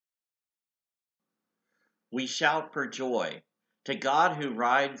We shout for joy to God who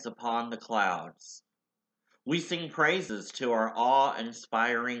rides upon the clouds. We sing praises to our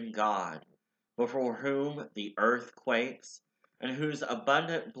awe-inspiring God, before whom the earth quakes, and whose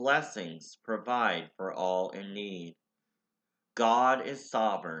abundant blessings provide for all in need. God is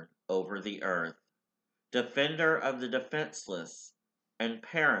sovereign over the earth, defender of the defenseless, and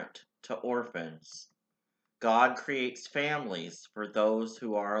parent to orphans. God creates families for those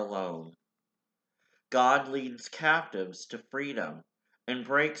who are alone. God leads captives to freedom and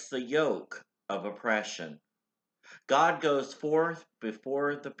breaks the yoke of oppression. God goes forth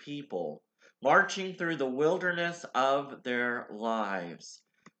before the people, marching through the wilderness of their lives,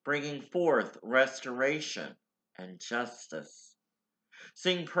 bringing forth restoration and justice.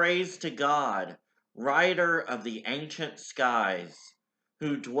 Sing praise to God, rider of the ancient skies,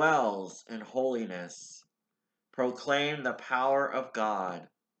 who dwells in holiness. Proclaim the power of God.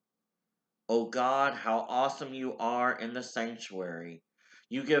 O God, how awesome you are in the sanctuary.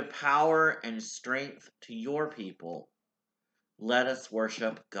 You give power and strength to your people. Let us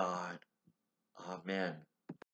worship God. Amen.